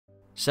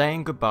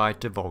saying goodbye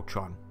to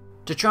Voltron.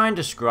 To try and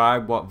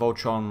describe what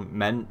Voltron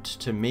meant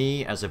to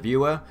me as a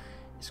viewer,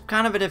 it's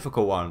kind of a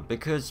difficult one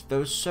because there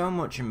was so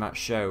much in that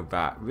show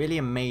that really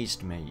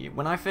amazed me.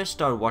 When I first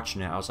started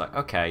watching it, I was like,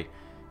 okay,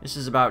 this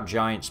is about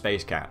giant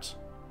space cats.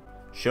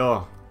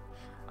 Sure,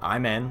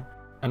 I'm in.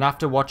 And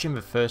after watching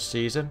the first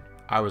season,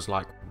 I was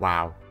like,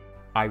 wow,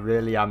 I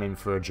really am in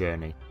for a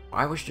journey.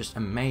 I was just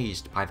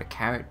amazed by the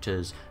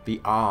characters, the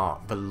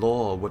art, the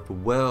lore with the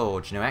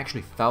world, it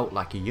actually felt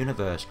like a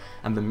universe,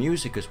 and the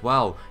music as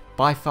well.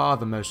 By far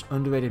the most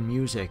underrated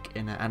music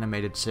in an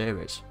animated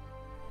series.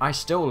 I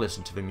still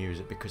listen to the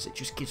music because it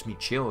just gives me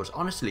chills.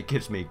 Honestly, it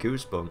gives me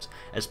goosebumps,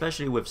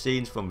 especially with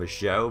scenes from the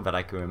show that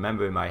I can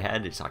remember in my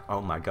head. It's like,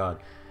 oh my god,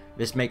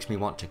 this makes me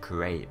want to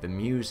create. The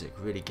music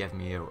really gave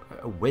me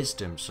a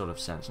wisdom sort of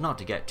sense, not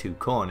to get too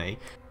corny,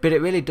 but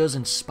it really does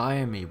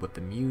inspire me with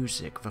the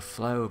music, the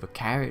flow, the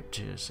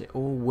characters. It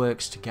all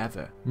works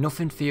together.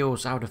 Nothing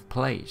feels out of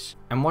place.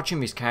 And watching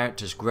these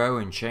characters grow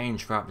and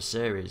change throughout the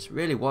series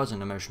really was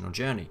an emotional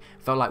journey.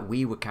 It felt like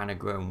we were kind of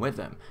growing with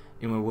them.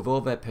 With all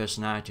their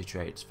personality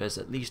traits, there's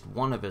at least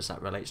one of us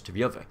that relates to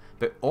the other,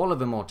 but all of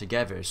them all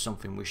together is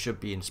something we should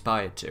be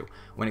inspired to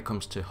when it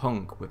comes to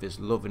Hunk with his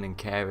loving and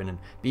caring and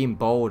being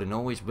bold and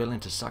always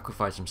willing to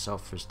sacrifice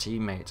himself for his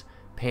teammates,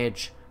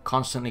 Pidge,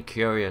 constantly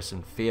curious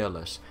and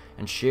fearless,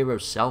 and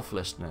Shiro's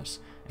selflessness,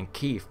 and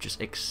Keith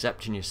just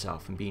accepting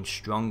yourself and being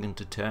strong and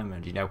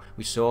determined.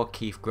 We saw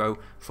Keith grow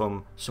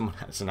from someone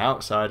that's an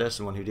outsider,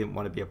 someone who didn't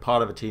want to be a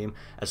part of a team,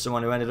 as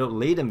someone who ended up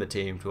leading the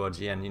team towards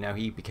the end.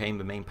 He became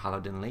the main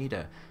paladin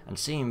leader, and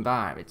seeing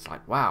that, it's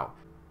like, wow.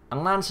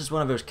 And Lance is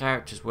one of those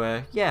characters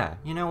where, yeah,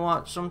 you know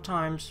what,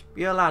 sometimes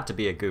you're allowed to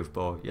be a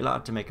goofball, you're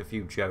allowed to make a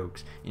few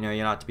jokes, you're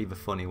allowed to be the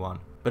funny one.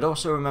 But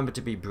also remember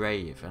to be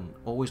brave and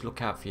always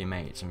look out for your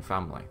mates and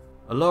family.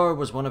 Allura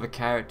was one of the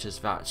characters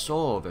that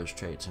saw those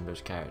traits in those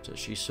characters.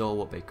 She saw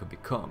what they could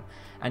become,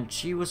 and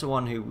she was the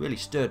one who really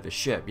stirred the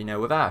ship.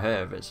 Without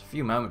her, there's a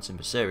few moments in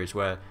the series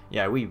where,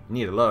 yeah, we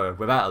need Allura.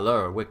 Without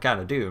Allura, we're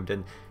kind of doomed,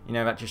 and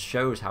that just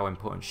shows how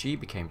important she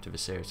became to the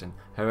series and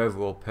her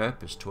overall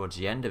purpose towards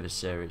the end of the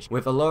series.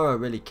 With Allura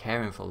really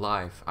caring for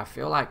life, I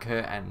feel like her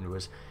end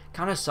was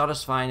kind of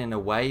satisfying in a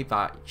way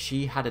that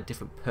she had a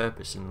different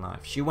purpose in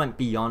life. She went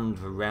beyond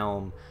the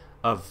realm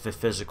of the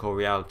physical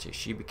reality.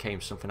 She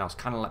became something else,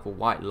 kind of like the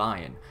White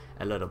Lion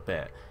a little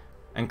bit.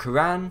 And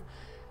Karan,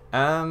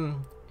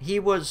 he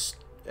was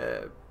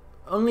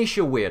unleash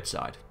your weird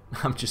side.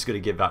 I'm just going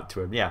to give that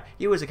to him. Yeah,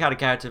 he was the kind of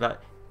character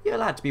that you're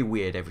allowed to be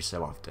weird every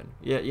so often.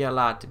 You're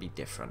allowed to be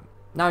different.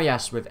 Now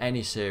yes, with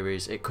any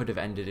series, it could have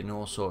ended in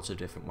all sorts of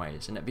different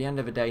ways, and at the end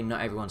of the day,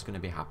 not everyone's going to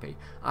be happy.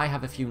 I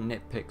have a few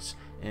nitpicks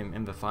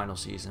in the final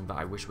season that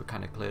I wish were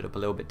kind of cleared up a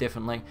little bit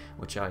differently,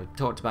 which I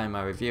talked about in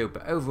my review,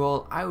 but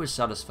overall, I was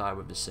satisfied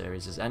with the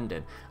series as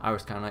ending. I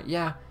was kind of like,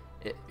 yeah,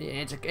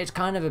 it's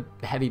kind of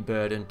a heavy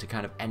burden to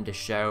kind of end a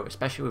show,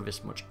 especially with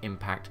this much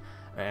impact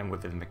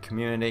within the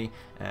community.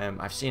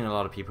 I've seen a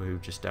lot of people who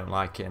just don't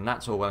like it, and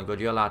that's all well and good.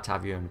 You're allowed to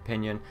have your own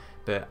opinion,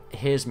 but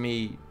here's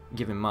me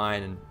giving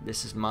mine, and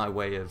this is my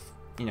way of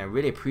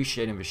really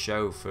appreciating the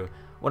show for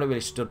what it really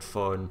stood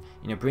for, and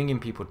bringing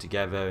people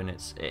together. And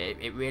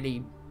it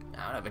really,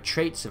 I don't know, the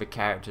traits of the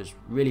characters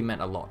really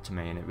meant a lot to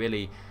me, and it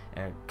really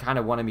kind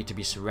of wanted me to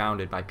be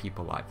surrounded by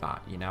people like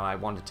that. I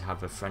wanted to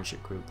have a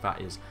friendship group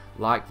that is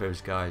like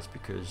those guys,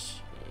 because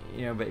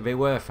they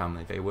were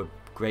family, they were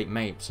great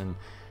mates, and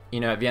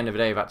at the end of the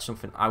day, that's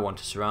something I want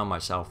to surround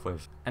myself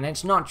with. And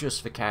it's not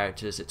just the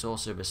characters, it's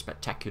also the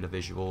spectacular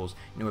visuals,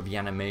 with the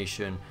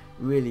animation,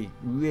 really,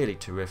 really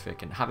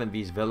terrific. And having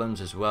these villains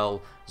as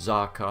well,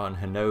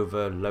 Zarkon,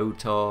 Hanova,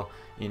 Lotor,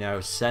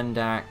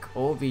 Sendak,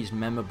 all these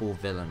memorable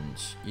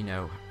villains,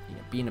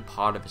 being a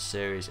part of a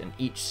series, and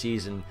each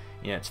season,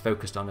 it's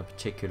focused on a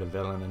particular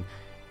villain,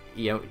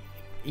 and,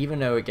 even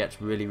though it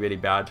gets really, really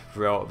bad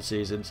throughout the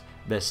seasons,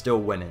 they're still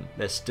winning.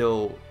 They're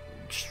still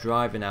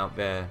striving out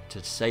there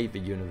to save the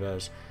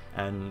universe,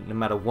 and no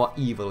matter what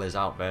evil is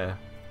out there,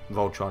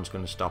 Voltron's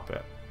going to stop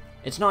it.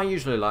 It's not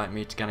usually like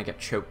me to kind of get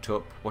choked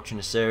up watching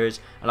a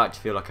series. I like to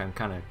feel like I'm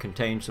kind of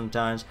contained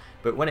sometimes,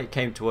 but when it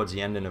came towards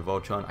the ending of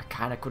Voltron, I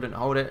kind of couldn't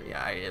hold it.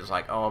 Yeah, it's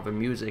like, oh, the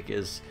music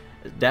is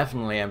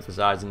definitely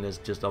emphasizing there's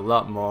just a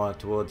lot more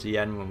towards the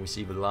end when we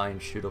see the lion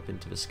shoot up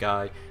into the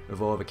sky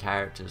with all the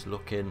characters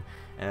looking,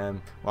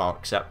 well,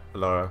 except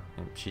Laura,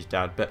 she's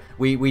dead, but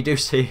we do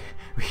see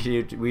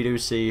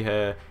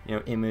her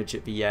image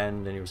at the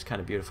end, and it was kind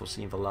of beautiful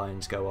seeing the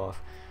lions go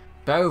off.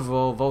 But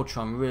overall,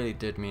 Voltron really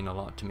did mean a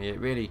lot to me. It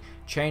really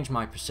changed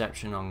my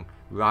perception on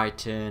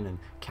writing and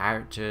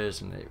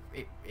characters, and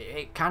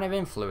it kind of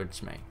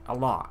influenced me a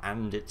lot.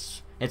 And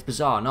it's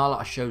bizarre, not a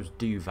lot of shows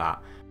do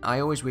that. I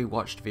always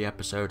rewatched the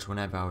episodes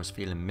whenever I was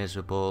feeling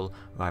miserable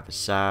or either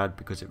sad,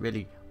 because it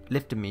really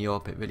lifted me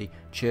up, it really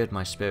cheered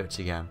my spirits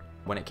again.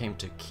 When it came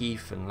to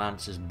Keith and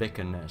Lance's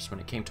bickerness, when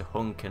it came to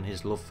Hunk and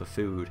his love for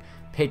food,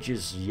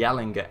 Pidge's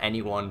yelling at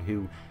anyone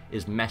who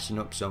is messing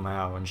up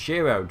somehow, and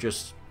Shiro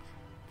just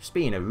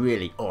being a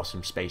really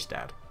awesome space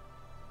dad.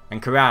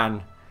 And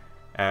Karan,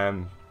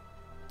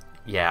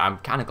 yeah, I'm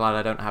kind of glad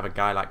I don't have a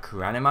guy like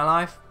Kuran in my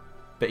life,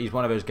 but he's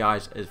one of those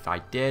guys, if I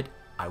did,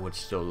 I would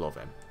still love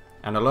him.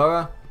 And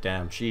Allura,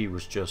 damn, she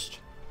was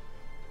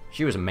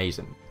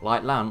amazing.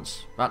 Like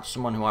Lance, that's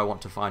someone who I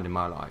want to find in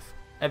my life.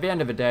 At the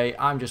end of the day,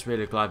 I'm just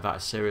really glad that a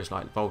series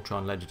like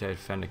Voltron Legendary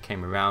Defender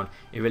came around.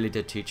 It really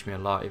did teach me a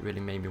lot. It really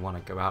made me want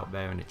to go out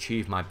there and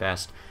achieve my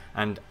best.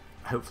 And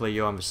hopefully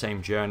you're on the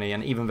same journey.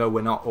 And even though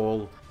we're not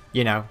all,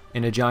 you know,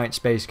 in a giant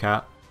space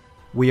cat,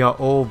 we are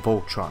all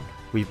Voltron.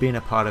 We've been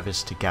a part of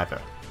this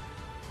together.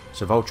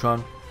 So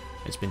Voltron,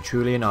 it's been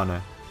truly an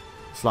honor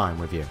flying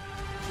with you.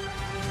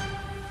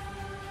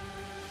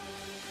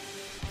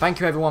 Thank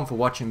you everyone for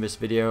watching this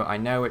video. I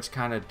know it's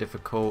kind of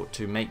difficult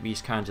to make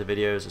these kinds of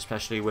videos,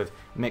 especially with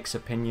mixed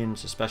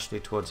opinions,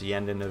 especially towards the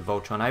ending of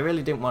Voltron. I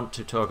really didn't want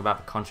to talk about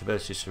the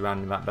controversy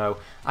surrounding that though.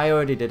 I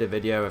already did a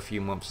video a few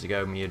months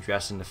ago, me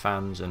addressing the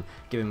fans and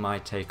giving my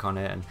take on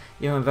it, and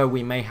even though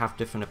we may have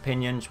different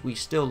opinions, we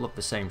still love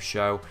the same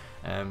show.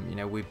 You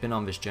know, we've been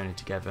on this journey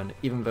together, and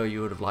even though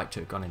you would have liked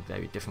to have gone in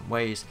very different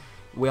ways,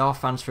 we are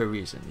fans for a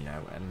reason, you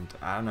know, and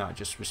I don't know,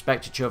 just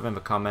respect each other in the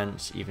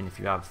comments, even if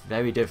you have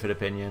very different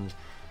opinions.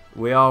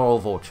 We are all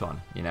Voltron,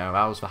 you know,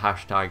 that was the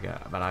hashtag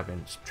that I've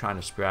been trying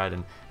to spread,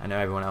 and I know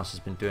everyone else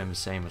has been doing the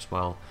same as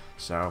well.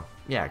 So,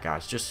 yeah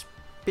guys, just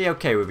be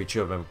okay with each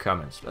other in the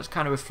comments. Let's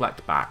kind of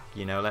reflect back,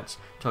 you know, let's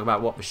talk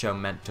about what the show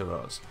meant to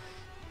us.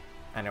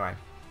 Anyway,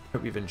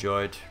 hope you've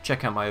enjoyed.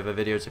 Check out my other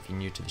videos if you're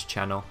new to this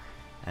channel,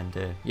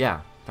 and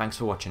yeah, thanks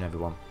for watching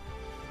everyone.